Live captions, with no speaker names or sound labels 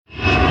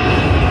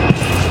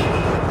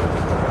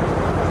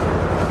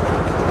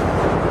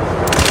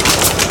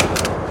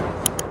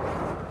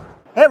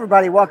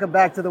everybody, welcome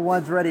back to the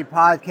One's Ready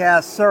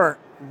podcast. Sir,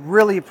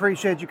 really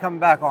appreciate you coming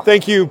back on.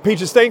 Thank you,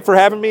 Peaches. Thank you for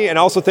having me, and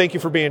also thank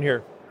you for being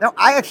here. Now,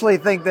 I actually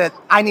think that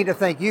I need to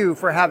thank you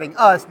for having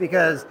us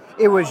because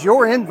it was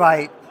your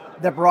invite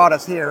that brought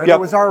us here. And It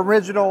was our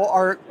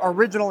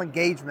original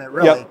engagement,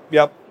 really.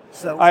 Yep.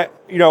 So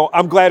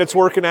I'm glad it's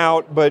working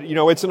out, but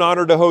it's an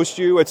honor to host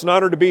you. It's an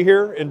honor to be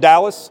here in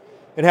Dallas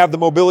and have the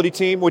mobility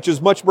team, which is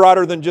much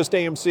broader than just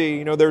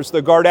AMC. There's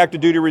the Guard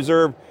Active Duty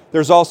Reserve.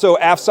 There's also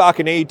AFSOC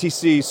and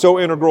AETC, so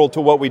integral to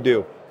what we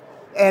do.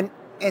 And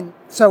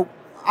so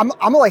I'm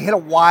going to hit a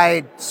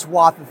wide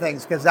swath of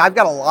things because I've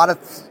got a lot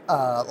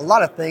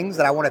of things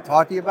that I want to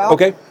talk to you about.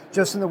 Okay.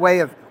 Just in the way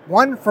of,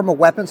 one, from a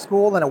weapons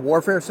school and a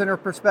warfare center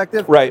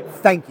perspective. Right.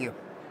 Thank you.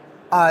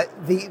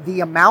 The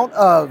amount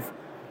of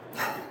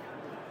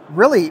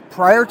really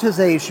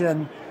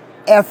prioritization,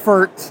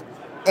 effort,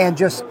 and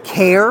just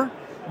care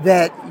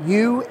that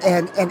you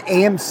and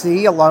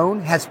AMC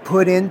alone has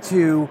put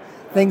into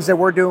things that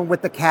we're doing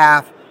with the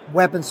CAF,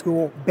 weapons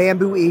school,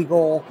 Bamboo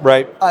Eagle,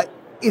 right,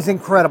 is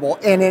incredible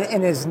and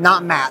is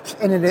not matched.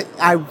 And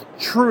I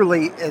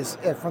truly,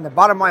 from the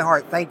bottom of my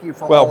heart, thank you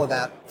for all of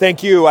that.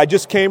 Thank you. I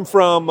just came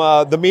from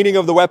the meeting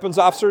of the weapons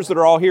officers that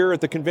are all here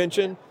at the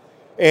convention,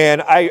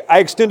 and I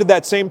extended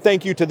that same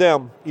thank you to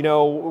them.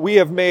 We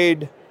have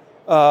made,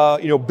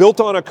 built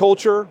on a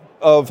culture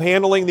of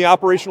handling the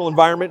operational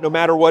environment, no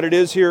matter what it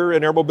is here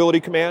in Air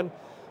Mobility Command.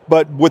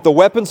 But with the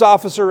weapons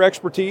officer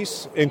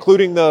expertise,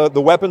 including the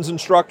weapons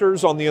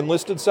instructors on the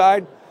enlisted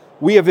side,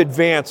 we have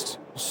advanced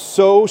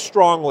so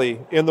strongly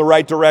in the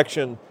right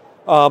direction.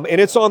 And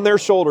it's on their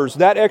shoulders.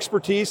 That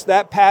expertise,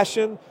 that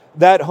passion,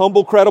 that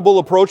humble, credible,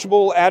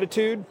 approachable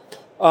attitude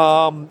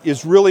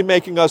is really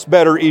making us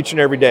better each and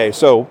every day.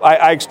 So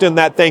I extend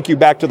that thank you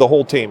back to the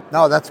whole team.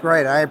 No, that's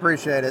great. I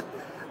appreciate it.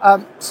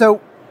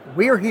 So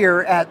we're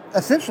here at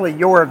essentially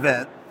your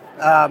event.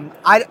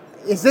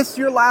 Is this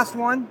your last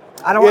one?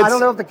 I don't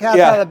know if the cat's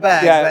out of the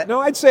bag. Yeah.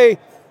 No, I'd say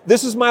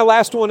this is my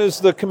last one as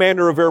the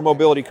commander of Air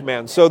Mobility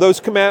Command. So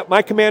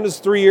my command is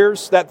 3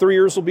 years. That 3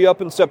 years will be up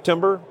in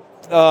September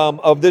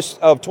of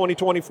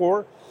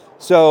 2024.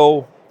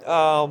 So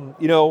I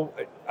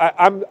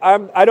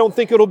don't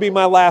think it'll be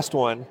my last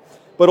one,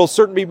 but it'll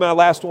certainly be my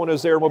last one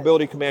as Air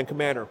Mobility Command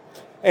commander.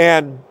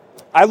 And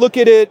I look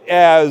at it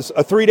as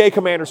a 3-day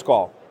commander's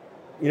call,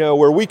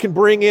 where we can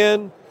bring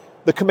in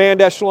the command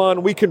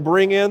echelon, we can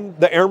bring in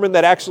the airmen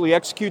that actually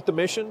execute the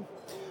mission.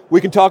 We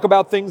can talk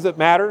about things that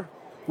matter.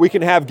 We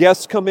can have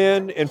guests come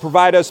in and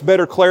provide us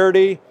better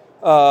clarity,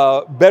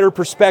 better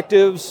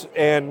perspectives,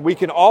 and we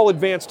can all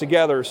advance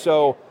together.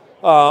 So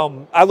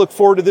I look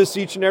forward to this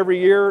each and every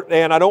year,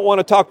 and I don't want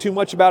to talk too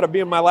much about it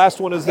being my last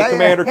one as the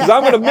commander because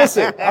I'm going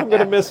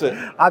to miss it.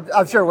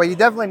 I'm sure. Well, you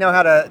definitely know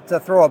how to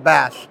throw a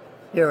bash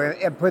here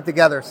and put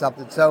together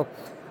something. So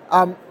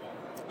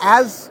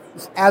as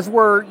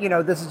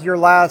we're, this is your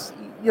last,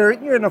 you're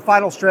in the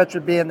final stretch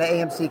of being the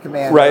AMC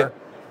commander. Right.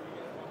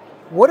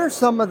 What are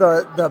some of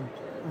the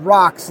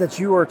rocks that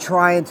you are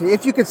trying to,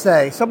 if you could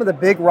say, some of the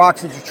big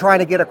rocks that you're trying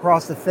to get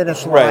across the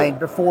finish line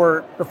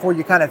before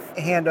you kind of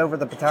hand over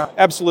the baton?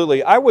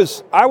 Absolutely. I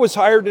was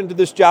hired into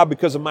this job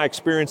because of my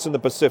experience in the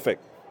Pacific.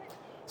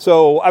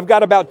 So I've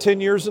got about 10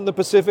 years in the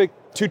Pacific,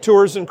 2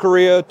 tours in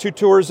Korea, 2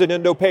 tours at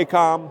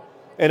Indo-PACOM,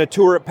 and a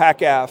tour at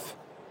PACAF.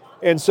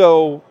 And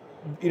so,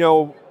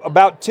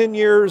 about 10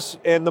 years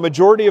and the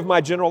majority of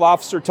my general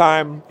officer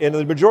time, and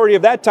the majority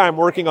of that time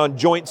working on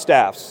joint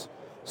staffs.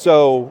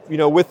 So,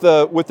 with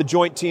the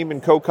joint team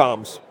and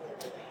COCOMs.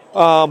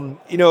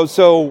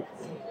 So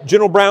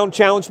General Brown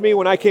challenged me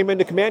when I came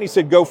into command. He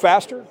said, go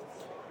faster.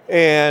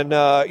 And,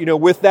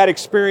 with that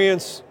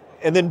experience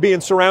and then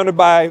being surrounded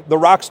by the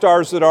rock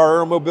stars that are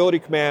Air Mobility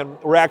Command,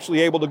 we're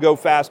actually able to go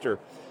faster.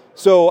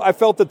 So I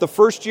felt that the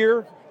first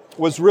year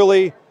was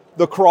really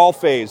the crawl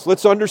phase.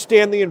 Let's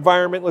understand the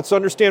environment. Let's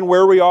understand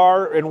where we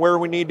are and where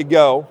we need to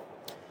go.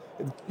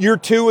 Year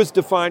 2 is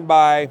defined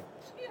by,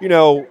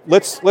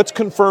 let's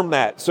confirm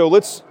that. So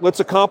let's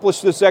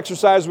accomplish this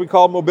exercise we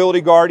call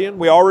Mobility Guardian.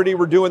 We already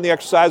were doing the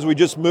exercise. We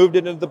just moved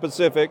it into the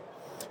Pacific.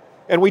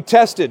 And we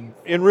tested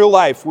in real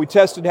life. We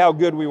tested how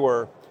good we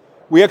were.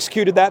 We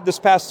executed that this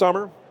past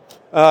summer.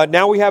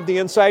 Now we have the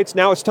insights.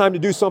 Now it's time to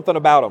do something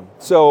about them.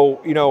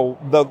 So,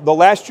 the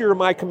last year of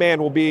my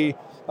command will be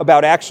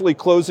about actually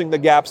closing the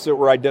gaps that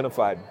were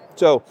identified.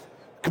 So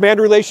command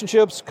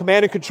relationships,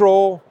 command and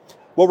control,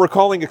 what we're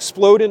calling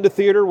explode into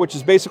theater, which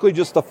is basically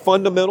just the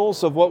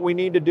fundamentals of what we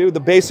need to do, the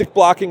basic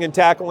blocking and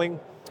tackling.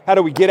 How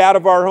do we get out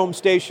of our home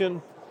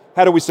station?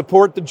 How do we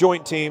support the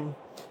joint team?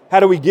 How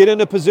do we get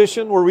in a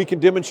position where we can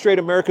demonstrate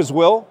America's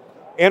will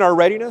and our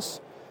readiness?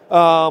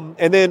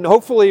 And then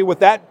hopefully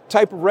with that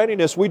type of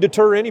readiness, we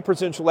deter any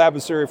potential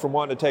adversary from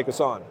wanting to take us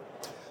on.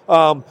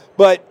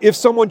 But if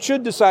someone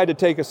should decide to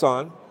take us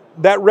on,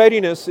 that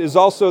readiness is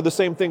also the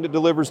same thing that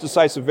delivers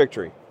decisive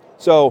victory.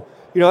 So,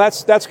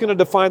 that's going to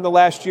define the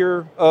last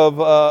year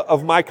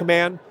of my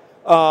command.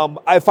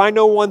 If I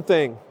know one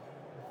thing,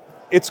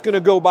 it's going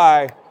to go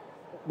by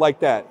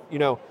like that.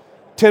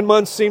 10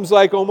 months seems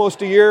like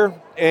almost a year,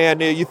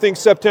 and you think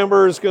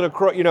September is going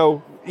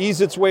to,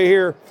 ease its way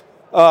here.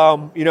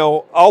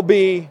 I'll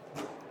be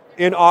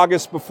in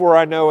August before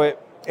I know it,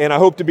 and I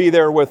hope to be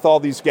there with all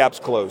these gaps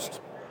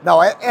closed.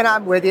 No, and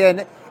I'm with you,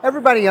 and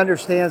everybody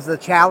understands the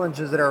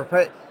challenges that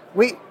are.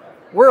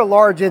 We're a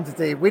large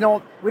entity. We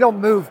don't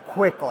move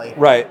quickly,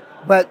 right?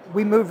 But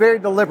we move very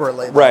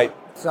deliberately, right?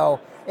 So,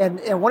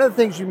 and one of the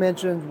things you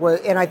mentioned was,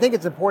 and I think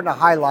it's important to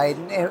highlight,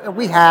 and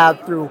we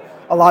have through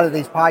a lot of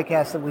these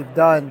podcasts that we've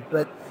done,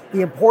 but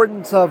the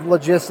importance of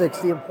logistics,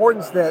 the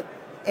importance that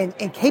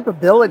and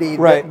capability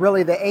right. that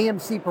really the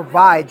AMC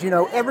provides.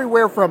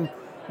 Everywhere from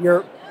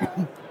your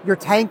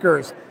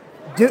tankers.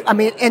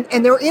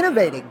 And they're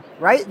innovating,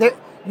 right?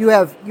 You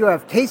have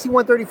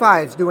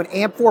KC-135s doing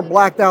AMP-4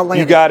 blacked out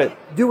landing. You got it.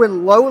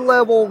 Doing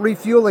low-level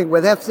refueling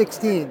with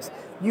F-16s.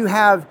 You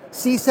have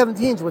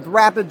C-17s with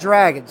Rapid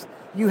Dragons.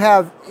 You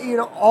have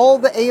all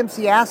the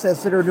AMC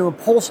assets that are doing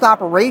pulsed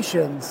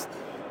operations,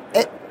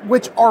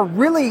 which are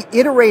really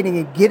iterating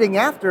and getting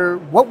after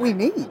what we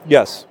need.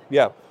 Yes,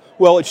 yeah.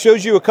 Well, it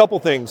shows you a couple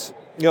things.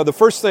 The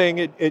first thing,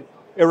 it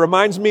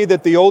reminds me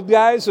that the old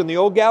guys and the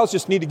old gals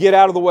just need to get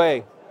out of the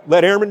way.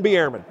 Let airmen be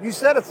airmen. You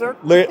said it, sir.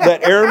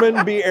 Let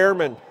airmen be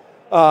airmen.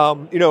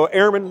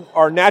 Airmen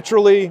are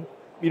naturally,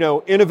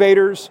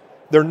 innovators.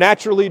 They're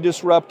naturally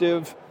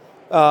disruptive.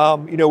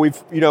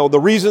 The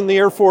reason the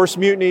Air Force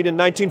mutinied in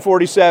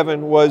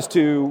 1947 was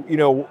to,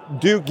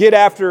 get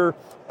after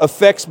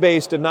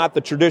effects-based and not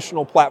the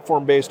traditional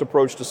platform-based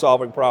approach to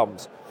solving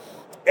problems.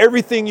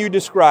 Everything you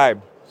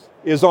described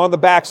is on the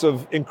backs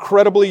of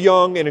incredibly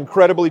young and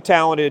incredibly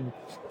talented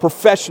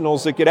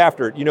professionals that get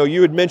after it.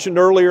 You had mentioned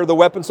earlier the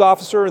weapons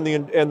officer and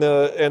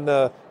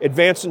the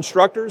advanced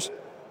instructors.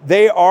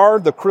 They are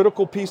the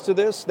critical piece to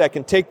this that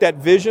can take that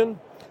vision,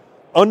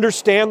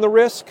 understand the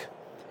risk,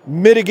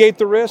 mitigate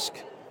the risk,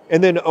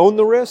 and then own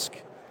the risk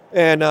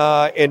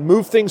and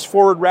move things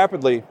forward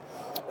rapidly.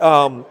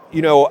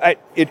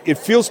 It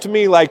feels to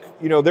me like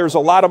there's a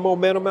lot of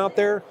momentum out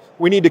there.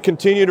 We need to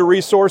continue to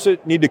resource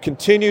it. Need to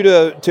continue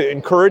to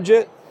encourage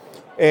it.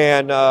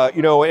 And,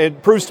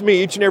 it proves to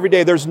me each and every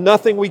day there's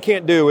nothing we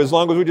can't do as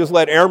long as we just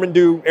let airmen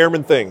do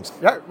airmen things.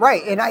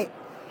 Right. And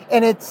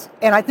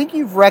I think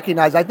you've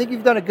recognized, I think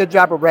you've done a good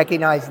job of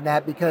recognizing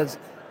that, because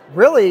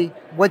really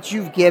what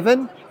you've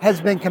given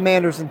has been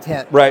commander's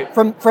intent. Right.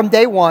 From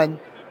day one,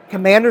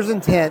 commander's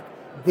intent,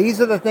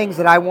 these are the things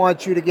that I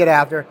want you to get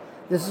after.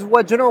 This is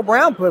what General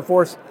Brown put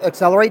for us: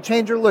 accelerate,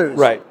 change, or lose.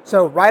 Right.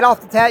 So right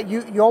off the bat,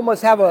 you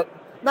almost have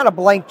not a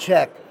blank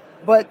check,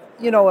 but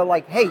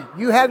like, hey,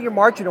 you have your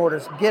marching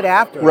orders, get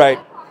after it. Right.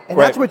 And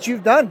that's what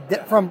you've done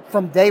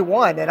from day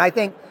one. And I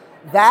think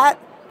that,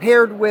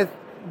 paired with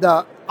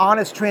the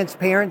honest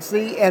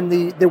transparency and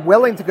the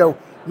willing to go,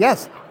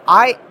 yes,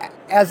 I,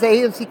 as the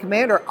ANC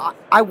commander,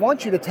 I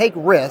want you to take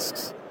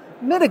risks,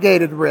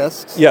 mitigated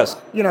risks. Yes.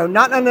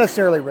 Not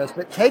unnecessarily risks,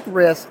 but take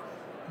risks.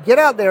 Get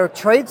out there,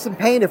 trade some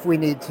pain if we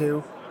need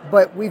to,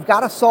 but we've got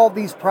to solve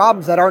these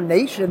problems that our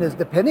nation is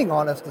depending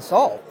on us to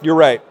solve. You're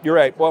right.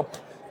 Well,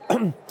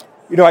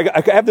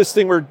 I have this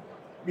thing where,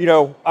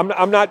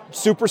 I'm not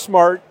super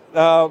smart.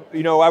 I'm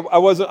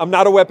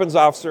not a weapons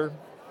officer.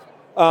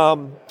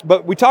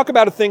 But we talk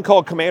about a thing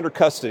called commander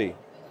custody.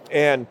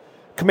 And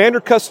commander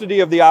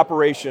custody of the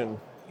operation,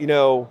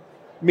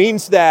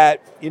 means that,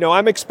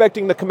 I'm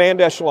expecting the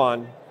command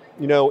echelon,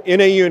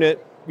 in a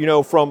unit,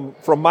 from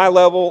my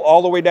level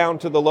all the way down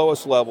to the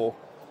lowest level,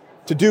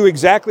 to do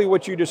exactly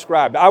what you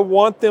described. I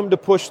want them to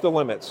push the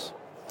limits.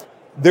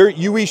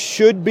 We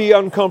should be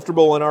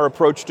uncomfortable in our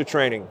approach to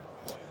training.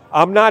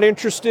 I'm not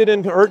interested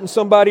in hurting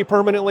somebody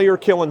permanently or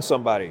killing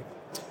somebody.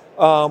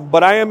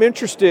 But I am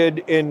interested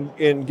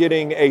in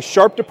getting a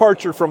sharp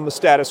departure from the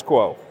status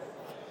quo.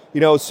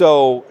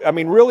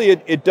 Really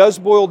it does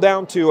boil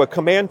down to a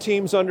command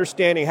team's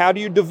understanding. How do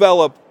you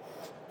develop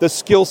the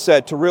skill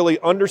set to really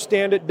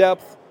understand at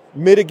depth,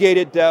 mitigate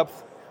at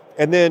depth,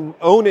 and then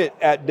own it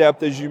at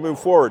depth as you move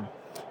forward?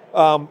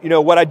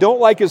 What I don't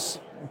like is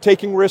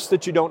taking risks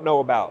that you don't know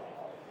about.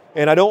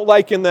 And I don't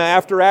like in the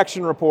after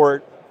action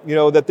report,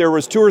 that there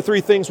was 2 or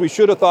 3 things we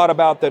should have thought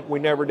about that we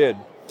never did.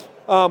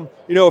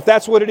 If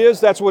that's what it is,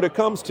 that's what it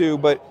comes to.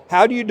 But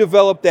how do you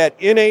develop that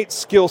innate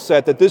skill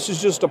set that this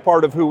is just a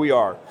part of who we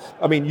are?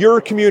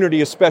 Your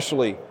community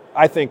especially,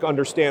 I think,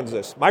 understands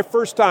this. My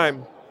first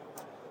time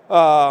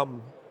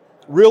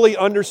really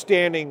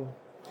understanding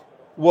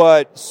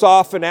what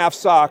SOF and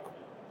AFSOC,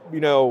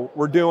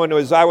 were doing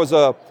was I was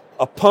a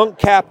punk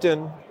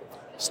captain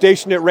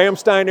stationed at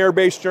Ramstein Air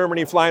Base,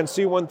 Germany, flying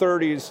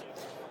C-130s.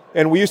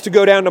 And we used to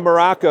go down to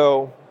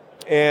Morocco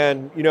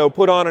and,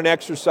 put on an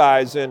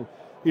exercise. And,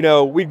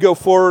 we'd go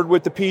forward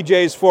with the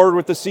PJs, forward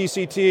with the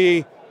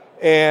CCT.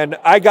 And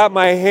I got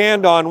my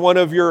hand on one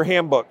of your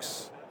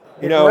handbooks.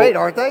 They're great,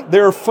 aren't they?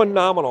 They're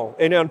phenomenal.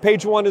 And on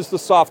page 1 is the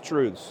soft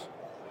truths.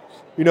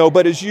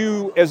 But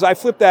as I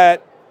flip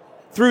that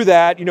through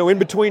that, in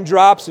between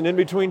drops and in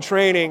between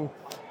training,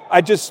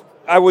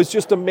 I was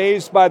just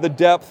amazed by the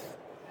depth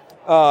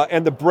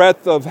and the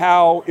breadth of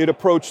how it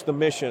approached the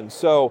mission.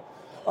 So,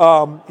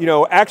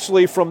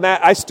 Actually from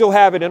that, I still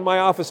have it in my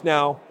office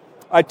now.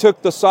 I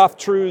took the soft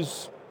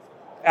truths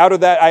out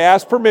of that. I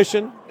asked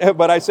permission,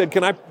 but I said,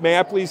 may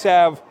I please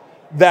have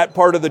that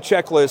part of the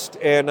checklist?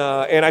 And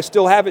I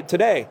still have it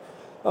today.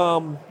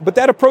 But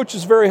that approach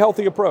is a very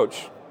healthy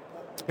approach.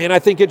 And I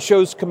think it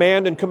shows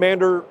command and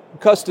commander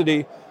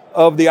custody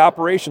of the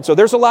operation. So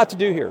there's a lot to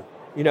do here.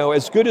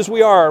 As good as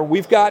we are,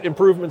 we've got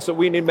improvements that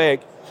we need to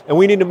make, and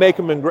we need to make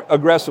them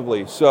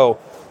aggressively. So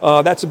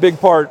that's a big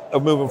part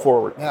of moving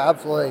forward. Yeah,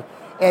 absolutely.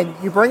 And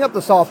you bring up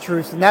the soft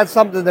truths, and that's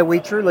something that we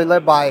truly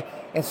live by.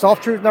 And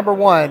soft truth number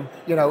one,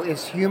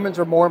 is humans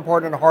are more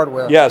important than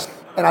hardware. Yes.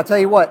 And I tell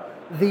you what,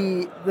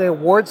 the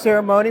award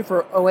ceremony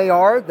for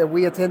OAR that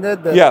we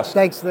attended, yes.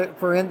 Thanks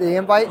for the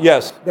invite,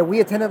 yes. that we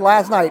attended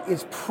last night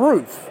is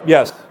proof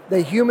yes.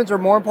 that humans are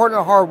more important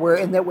than hardware,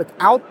 and that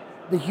without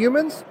the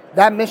humans,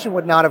 that mission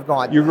would not have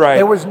gone. You're right.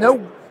 There was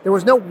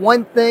no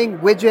one thing,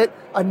 widget,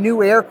 a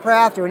new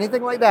aircraft, or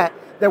anything like that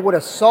would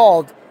have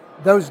solved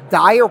those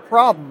dire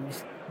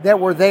problems that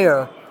were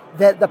there,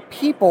 that the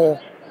people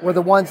were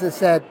the ones that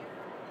said,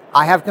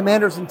 I have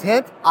commander's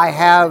intent, I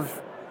have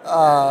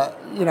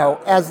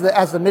as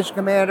the mission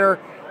commander,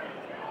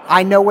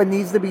 I know what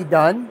needs to be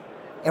done,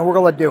 and we're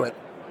going to do it.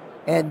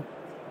 And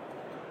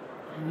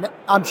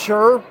I'm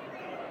sure,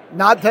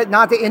 not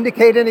to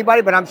indicate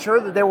anybody, but I'm sure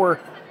that there were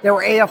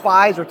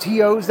AFIs or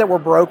TOs that were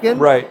broken.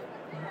 Right.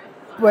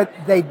 But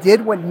they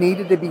did what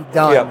needed to be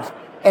done, yep.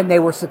 and they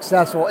were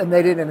successful, and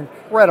they did an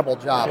incredible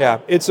job. Yeah,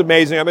 it's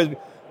amazing. I mean,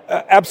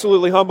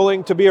 absolutely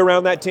humbling to be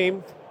around that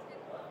team.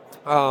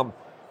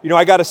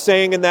 I got a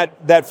saying in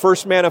that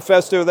first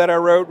manifesto that I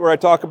wrote where I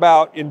talk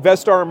about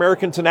invest our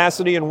American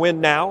tenacity and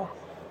win now.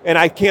 And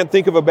I can't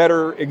think of a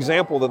better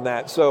example than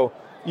that. So,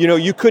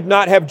 you could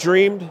not have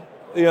dreamed,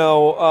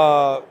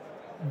 that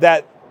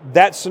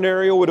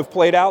scenario would have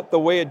played out the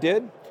way it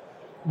did.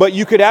 But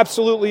you could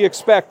absolutely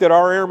expect that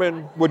our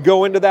airmen would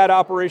go into that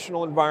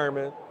operational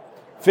environment,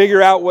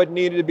 figure out what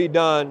needed to be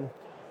done,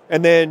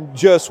 and then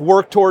just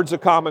work towards a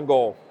common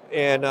goal.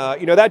 And,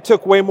 that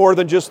took way more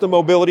than just the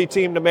mobility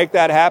team to make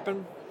that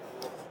happen.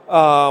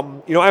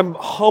 I'm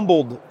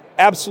humbled,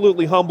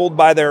 absolutely humbled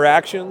by their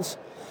actions.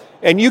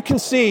 And you can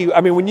see,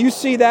 when you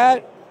see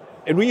that,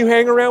 and when you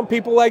hang around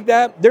people like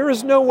that, there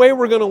is no way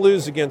we're going to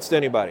lose against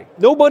anybody.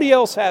 Nobody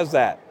else has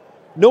that.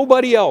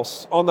 Nobody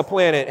else on the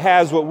planet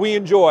has what we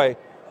enjoy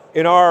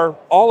in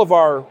all of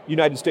our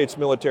United States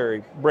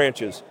military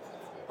branches.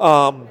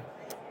 And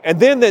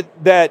then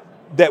that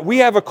we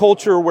have a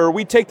culture where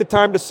we take the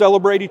time to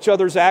celebrate each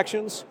other's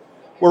actions,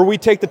 where we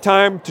take the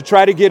time to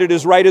try to get it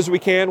as right as we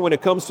can when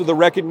it comes to the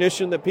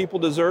recognition that people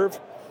deserve.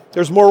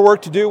 There's more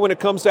work to do when it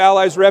comes to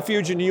Allies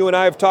Refuge, and you and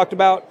I have talked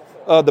about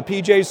the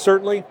PJs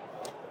certainly.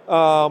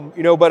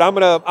 But I'm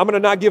gonna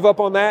not give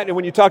up on that. And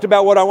when you talked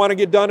about what I want to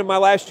get done in my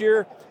last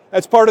year,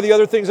 that's part of the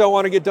other things I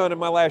want to get done in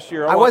my last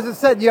year. I wasn't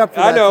setting you up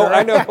for that.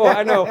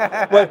 I know.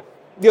 But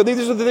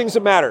these are the things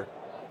that matter.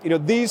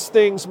 These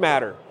things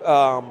matter.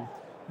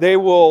 They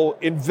will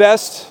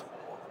invest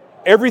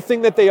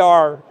everything that they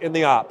are in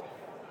the op.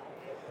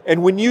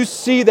 And when you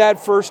see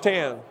that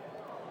firsthand,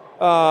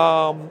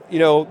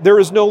 there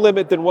is no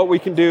limit than what we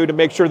can do to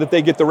make sure that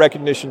they get the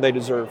recognition they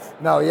deserve.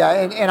 No, yeah,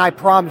 and I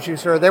promise you,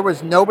 sir, there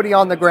was nobody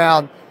on the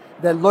ground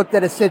that looked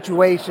at a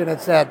situation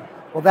and said,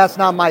 well, that's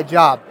not my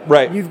job.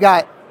 Right. You've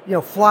got,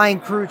 flying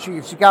crew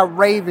chiefs, you've got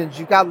ravens,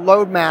 you've got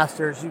load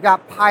masters, you've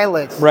got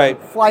pilots, right.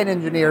 Flight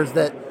engineers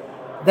that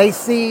they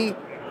see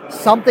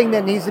something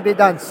that needs to be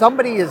done.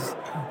 Somebody is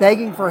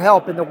begging for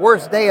help in the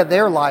worst day of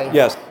their life.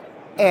 Yes.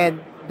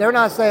 And they're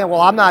not saying, well,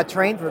 I'm not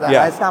trained for that.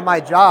 Yeah. That's not my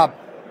job.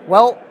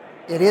 Well,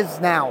 it is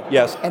now.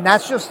 Yes. And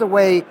that's just the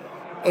way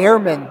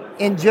airmen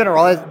in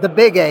general, as the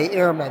big A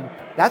airmen,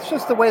 that's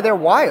just the way they're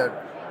wired.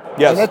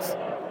 Yes.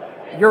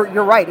 And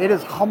you're right. It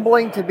is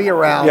humbling to be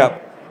around.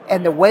 Yep.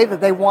 And the way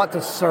that they want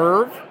to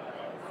serve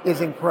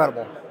is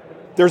incredible.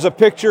 There's a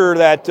picture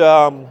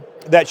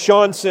that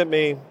Sean sent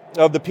me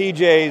of the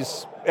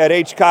PJs at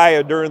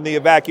HKIA during the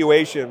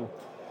evacuation.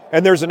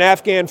 And there's an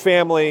Afghan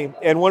family,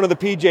 and one of the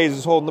PJs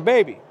is holding the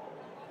baby.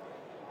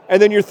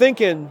 And then you're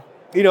thinking,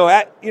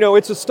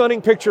 it's a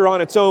stunning picture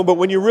on its own, but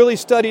when you really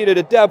study it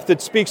at depth,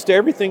 it speaks to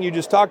everything you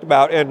just talked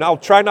about. And I'll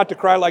try not to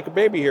cry like a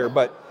baby here,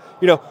 but,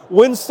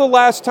 when's the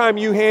last time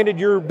you handed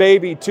your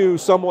baby to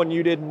someone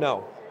you didn't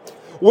know?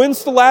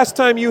 When's the last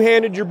time you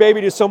handed your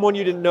baby to someone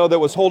you didn't know that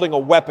was holding a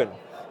weapon?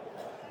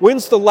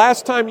 When's the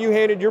last time you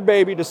handed your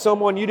baby to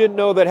someone you didn't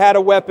know that had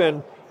a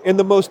weapon in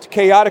the most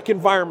chaotic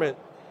environment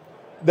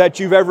that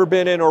you've ever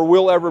been in or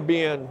will ever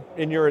be in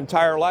your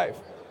entire life?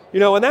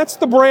 And that's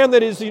the brand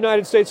that is the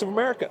United States of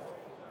America.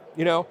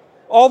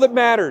 All that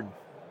mattered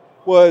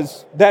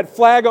was that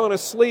flag on a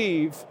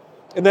sleeve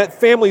and that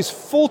family's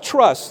full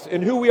trust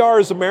in who we are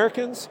as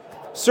Americans,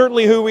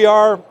 certainly who we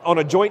are on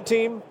a joint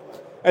team,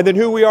 and then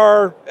who we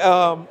are,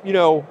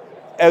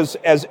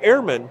 as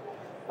airmen.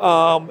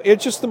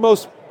 It's just the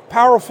most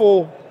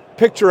powerful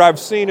picture I've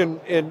seen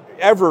in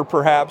ever,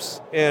 perhaps,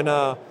 and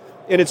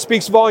it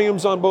speaks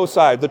volumes on both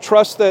sides. The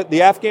trust that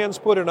the Afghans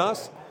put in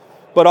us,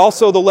 but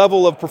also the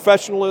level of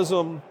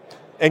professionalism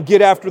and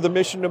get after the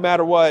mission no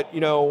matter what,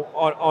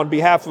 on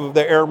behalf of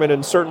the airmen,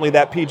 and certainly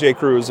that PJ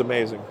crew is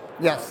amazing.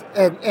 Yes,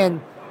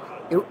 and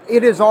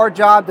it is our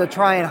job to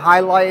try and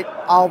highlight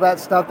all that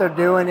stuff they're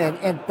doing,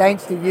 and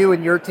thanks to you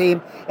and your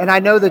team. And I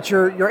know that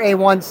your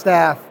A1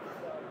 staff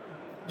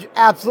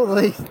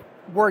absolutely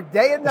work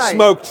day and night.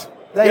 Smoked.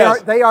 They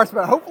are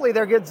smoked. Hopefully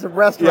they're getting some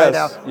rest right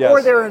now. Yes.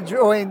 Or they're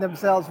enjoying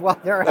themselves while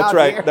they're out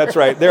here. That's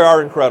right. They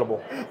are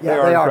incredible. Yeah,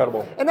 they are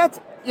incredible. And that's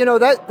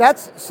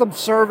that's some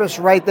service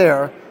right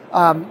there.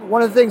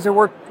 One of the things that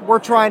we're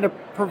trying to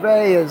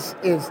purvey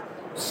is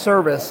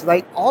service.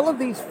 Like, all of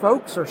these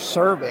folks are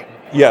serving.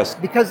 Yes.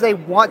 Because they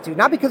want to,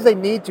 not because they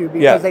need to,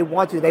 because they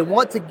want to. They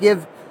want to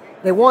give.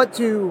 They want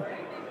to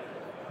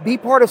be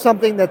part of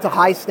something that's a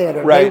high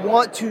standard. Right. They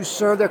want to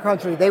serve their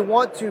country. They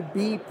want to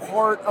be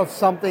part of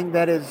something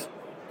that is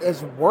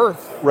worth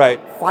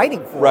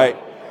fighting for. Right.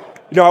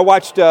 I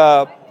watched,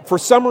 for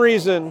some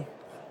reason,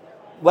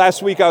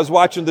 last week I was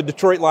watching the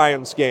Detroit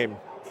Lions game,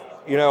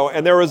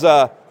 and there was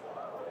a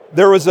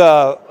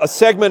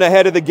segment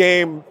ahead of the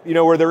game,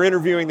 where they're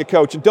interviewing the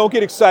coach. And don't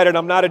get excited,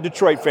 I'm not a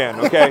Detroit fan,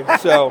 okay?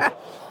 So,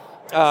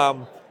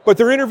 but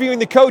they're interviewing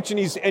the coach, and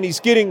he's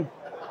getting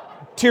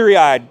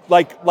teary-eyed,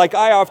 like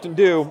I often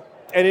do.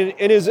 And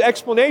in his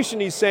explanation,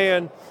 he's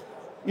saying,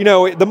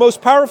 the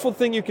most powerful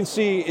thing you can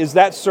see is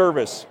that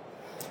service.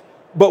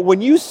 But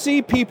when you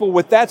see people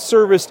with that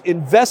service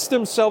invest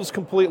themselves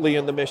completely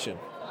in the mission,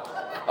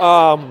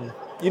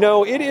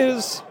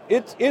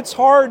 it's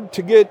hard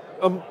to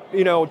get,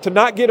 to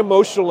not get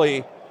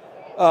emotionally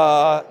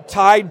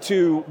tied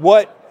to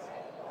what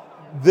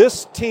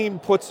this team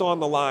puts on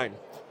the line.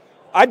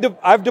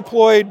 I've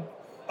deployed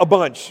a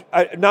bunch,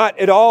 not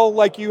at all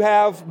like you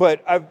have,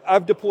 but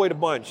I've deployed a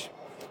bunch.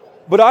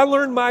 But I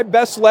learned my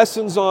best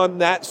lessons on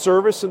that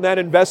service and that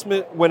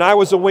investment when I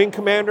was a wing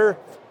commander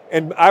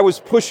and I was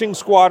pushing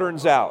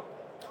squadrons out.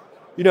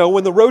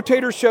 When the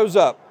rotator shows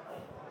up,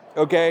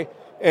 okay,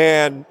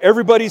 and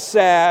everybody's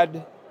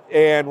sad,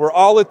 and we're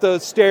all at the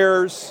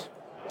stairs,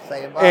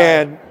 saying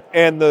bye.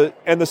 and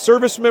the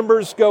service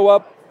members go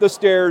up the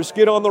stairs,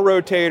 get on the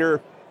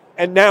rotator,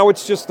 and now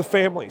it's just the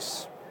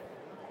families.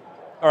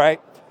 All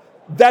right?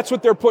 That's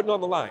what they're putting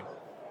on the line.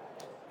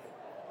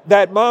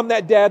 That mom,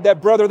 that dad,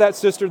 that brother, that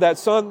sister, that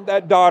son,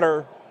 that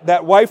daughter,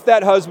 that wife,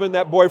 that husband,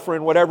 that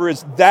boyfriend, whatever it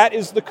is, that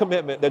is the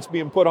commitment that's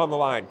being put on the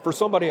line for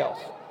somebody else.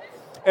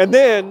 And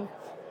then,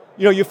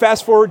 you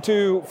fast forward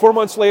to 4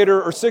 months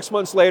later or 6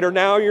 months later,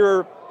 now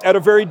you're at a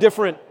very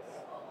different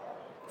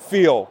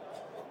feel.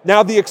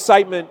 Now the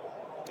excitement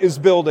is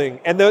building,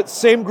 and the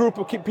same group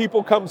of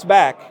people comes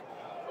back,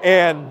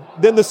 and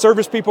then the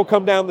service people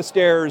come down the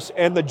stairs,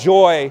 and the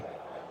joy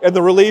and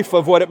the relief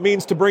of what it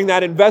means to bring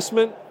that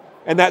investment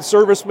and that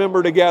service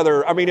member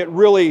together. I mean, it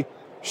really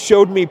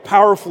showed me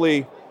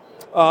powerfully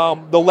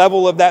the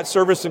level of that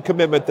service and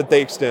commitment that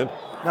they extend.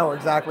 No,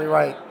 exactly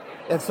right.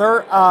 And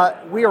sir,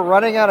 we are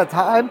running out of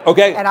time.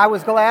 Okay. And I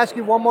was going to ask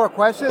you one more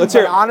question. Let's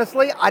hear it.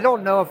 Honestly, I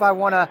don't know if I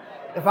want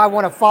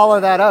to follow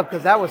that up,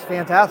 because that was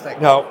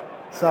fantastic. No.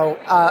 So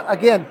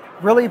again,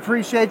 really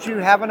appreciate you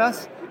having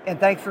us, and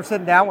thanks for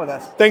sitting down with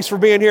us. Thanks for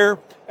being here.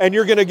 And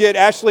you're going to get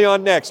Ashley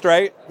on next,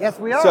 right? Yes,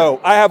 we are.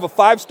 So I have a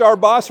 5-star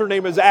boss. Her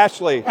name is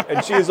Ashley,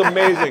 and she is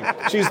amazing.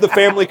 She's the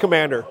family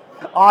commander.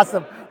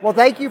 Awesome. Well,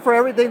 thank you for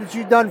everything that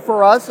you've done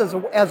for us as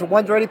a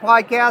One's Ready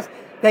podcast.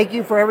 Thank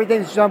you for everything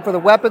that you've done for the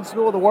Weapons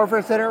School, the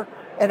Warfare Center,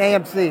 and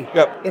AMC.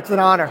 Yep. It's an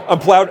honor. I'm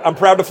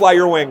proud to fly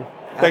your wing.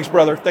 Thanks,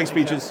 brother. Thanks,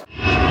 Peaches.